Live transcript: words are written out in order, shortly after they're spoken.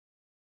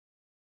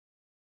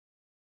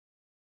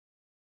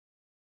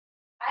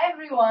Hi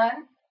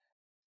everyone.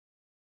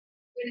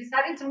 We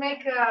decided to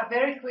make a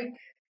very quick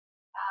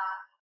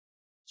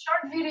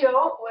short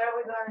video where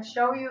we're going to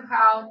show you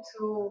how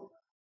to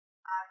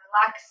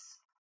relax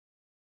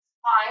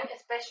spine,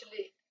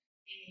 especially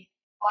the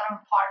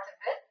bottom part of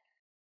it.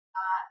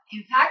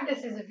 In fact,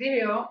 this is a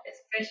video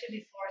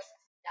especially for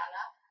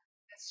Cecilia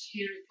because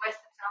she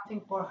requested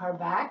something for her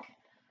back.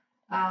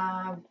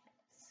 Um,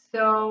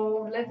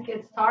 so let's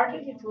get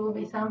started. It will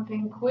be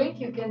something quick.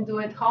 You can do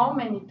at home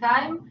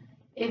anytime,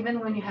 even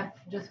when you have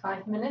just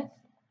 5 minutes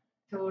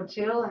to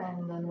chill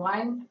and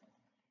unwind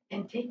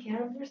and take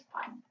care of your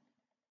spine.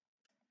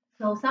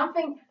 So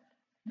something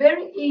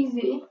very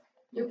easy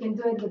you can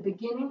do at the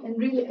beginning and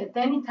really at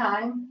any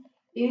time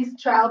is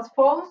child's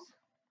pose.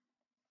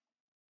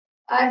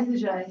 I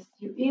suggest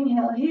you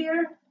inhale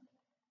here,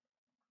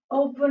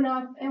 open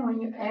up, and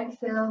when you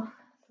exhale,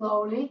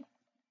 slowly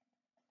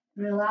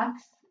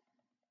relax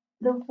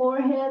the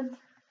forehead.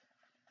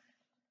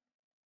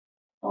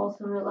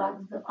 Also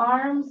relax the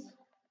arms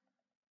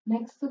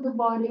next to the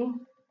body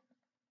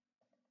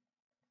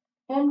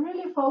and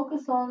really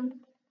focus on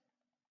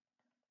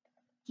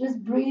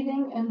just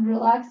breathing and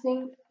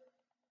relaxing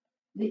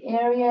the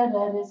area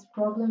that is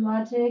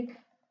problematic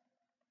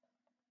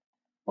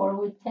or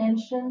with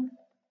tension.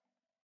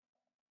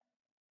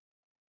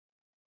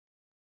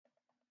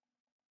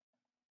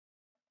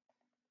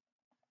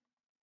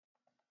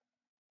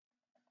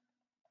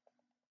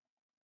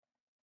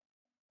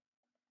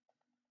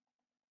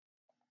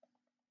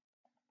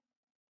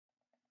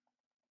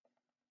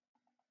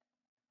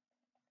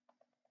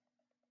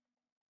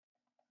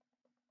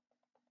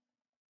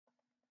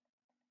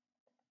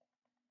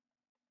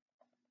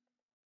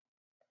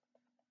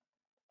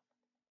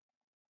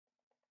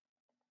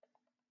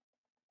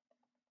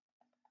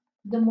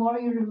 The more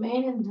you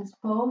remain in this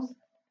pose,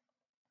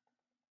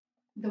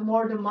 the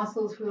more the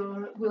muscles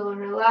will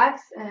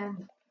relax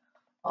and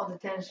all the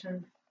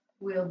tension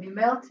will be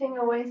melting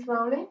away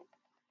slowly.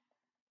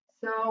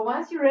 So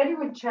once you're ready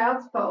with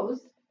child's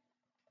pose,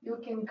 you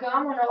can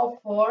come on all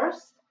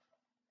fours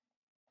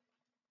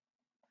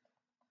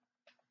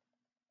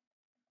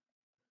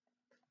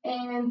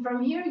and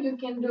from here you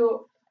can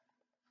do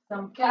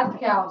some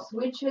cat-cow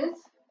switches.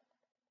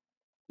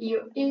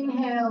 You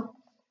inhale,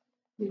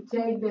 you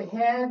take the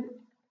head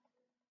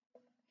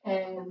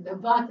and the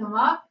bottom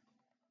up,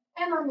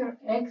 and on your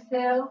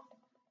exhale,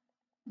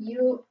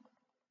 you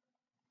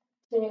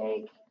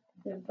take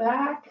the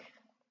back,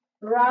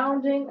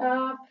 rounding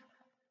up,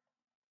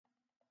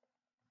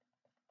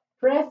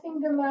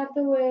 pressing the mat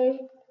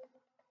away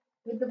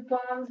with the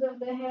palms of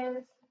the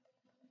hands.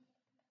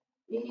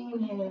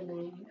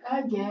 Inhaling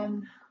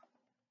again,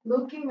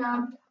 looking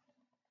up,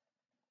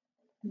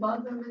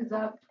 bottom is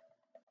up.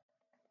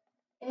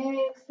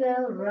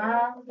 Exhale,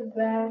 round the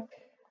back.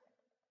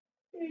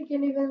 You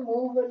can even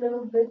move a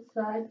little bit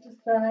side to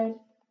side.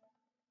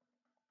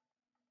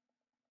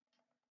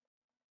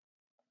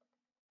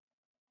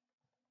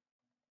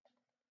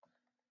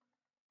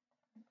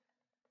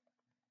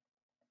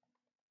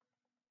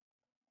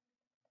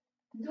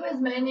 Do as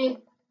many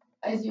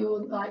as you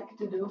would like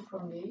to do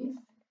from these.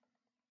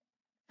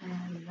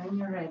 And when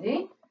you're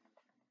ready,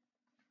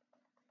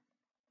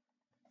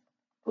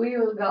 we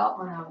will go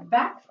on our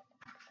back.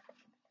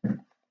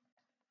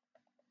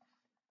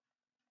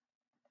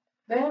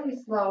 Very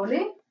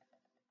slowly.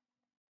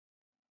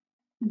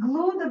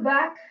 Glue the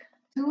back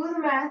to the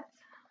mat.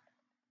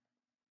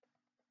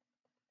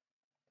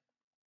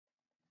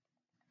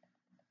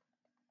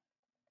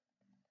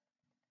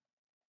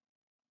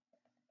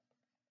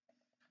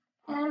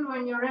 And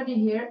when you're ready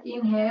here,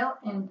 inhale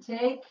and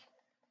take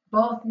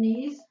both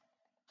knees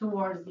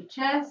towards the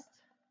chest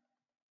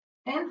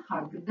and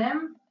hug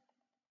them.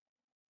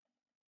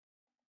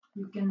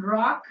 You can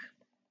rock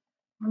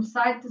from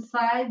side to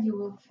side. You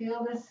will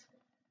feel this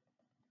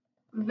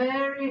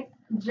very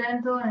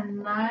gentle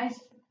and nice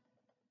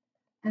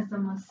as a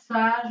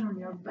massage on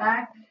your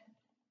back.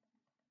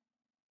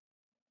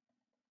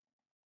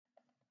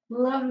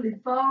 Lovely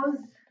pose.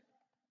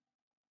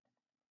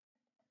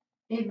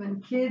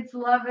 Even kids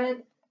love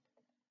it.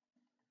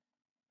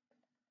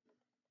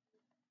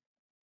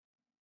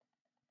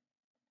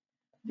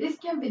 This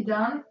can be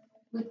done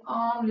with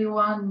only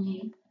one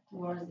knee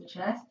towards the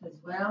chest as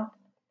well.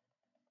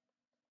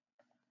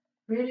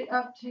 Really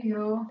up to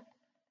you.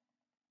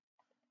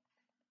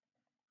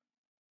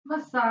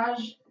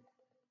 Massage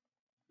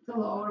the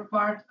lower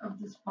part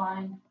of the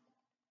spine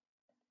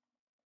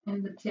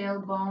and the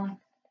tailbone.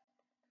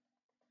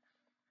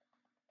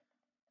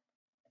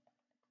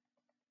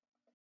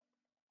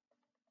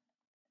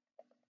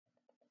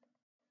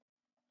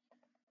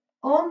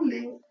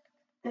 Only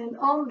and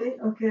only,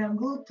 okay, I'm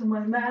glued to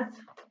my mat,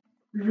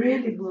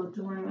 really glued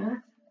to my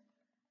mat.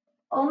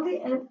 Only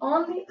and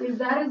only if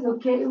that is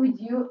okay with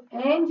you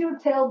and your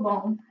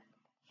tailbone.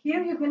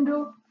 Here you can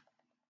do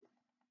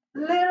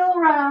little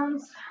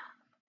rounds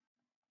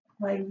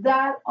like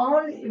that,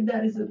 only if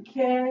that is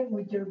okay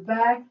with your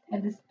back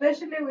and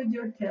especially with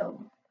your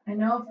tailbone. I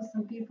know for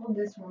some people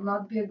this will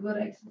not be a good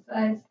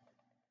exercise,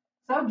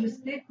 so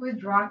just stick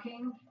with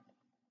rocking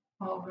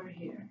over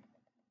here.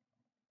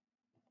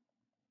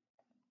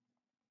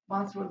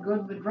 Once we're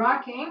good with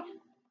rocking,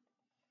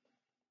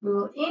 we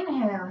will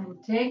inhale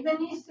and take the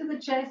knees to the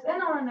chest,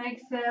 and on an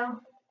exhale,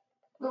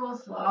 we will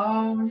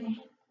slowly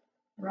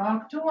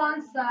rock to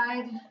one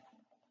side,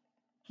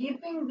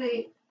 keeping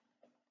the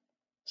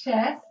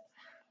chest,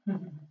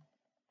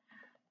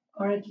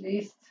 or at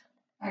least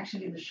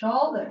actually the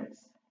shoulders,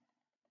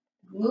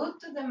 glued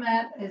to the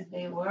mat as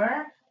they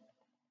were,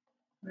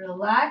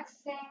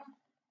 relaxing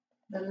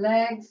the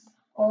legs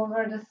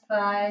over the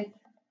side,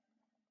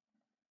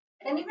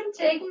 and even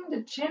taking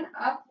the chin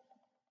up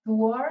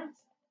towards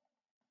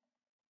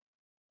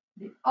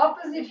the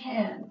opposite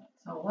hand.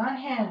 So one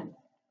hand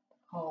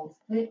holds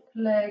the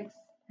legs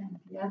and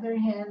the other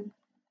hand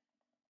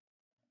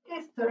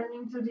is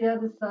turning to the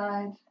other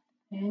side,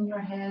 and your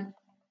head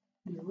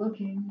is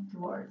looking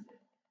towards it.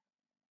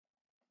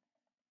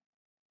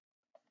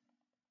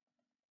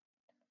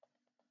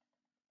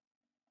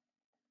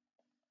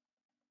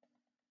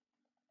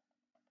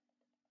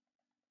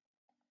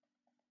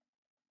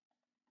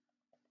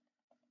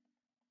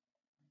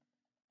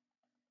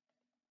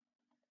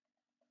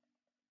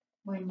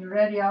 When you're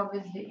ready,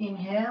 obviously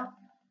inhale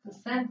to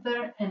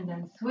center and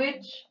then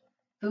switch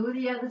to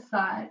the other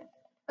side.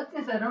 But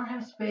since I don't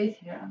have space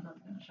here, I'm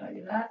not going to show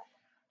you that.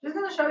 I'm just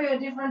going to show you a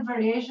different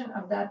variation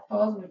of that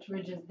pose, which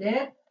we just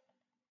did,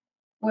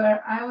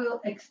 where I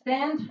will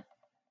extend,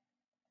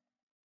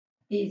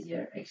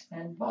 easier,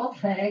 extend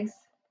both legs.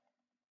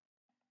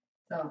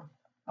 So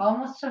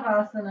almost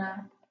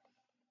Shavasana,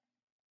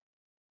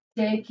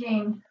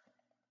 taking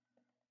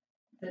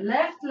the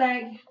left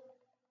leg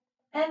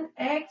and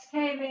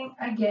exhaling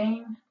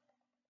again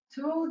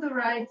to the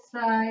right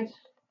side.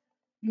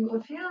 You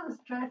will feel the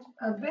stretch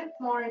a bit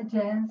more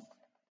intense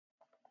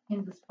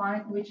in the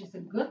spine, which is a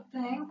good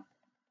thing.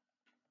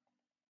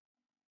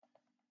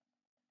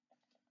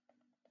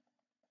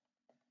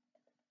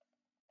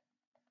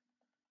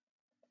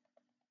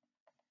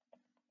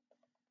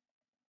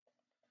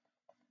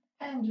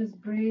 And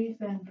just breathe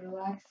and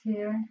relax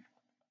here.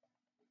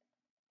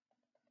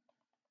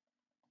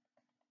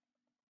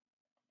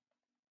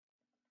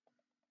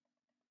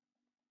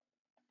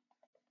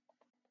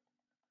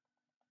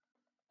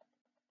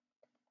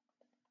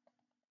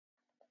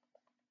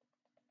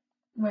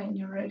 When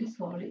you're ready,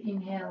 slowly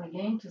inhale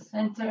again to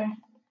center.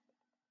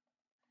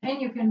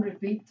 And you can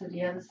repeat to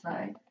the other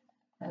side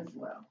as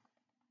well.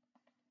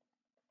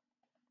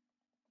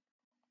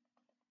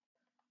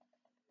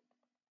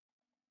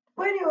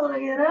 When you want to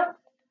get up,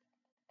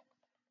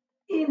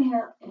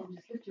 inhale and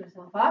just lift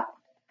yourself up.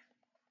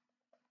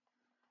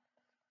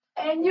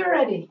 And you're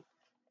ready.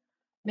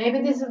 Maybe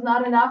this is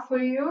not enough for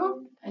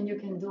you and you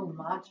can do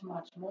much,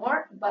 much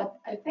more. But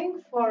I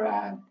think for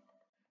a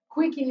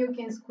quickie you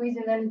can squeeze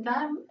in any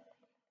time.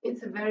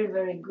 It's a very,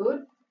 very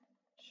good,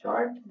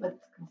 short, but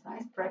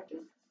concise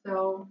practice.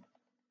 So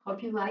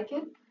hope you like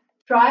it.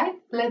 Try it,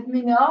 let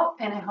me know,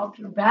 and I hope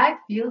your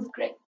back feels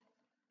great.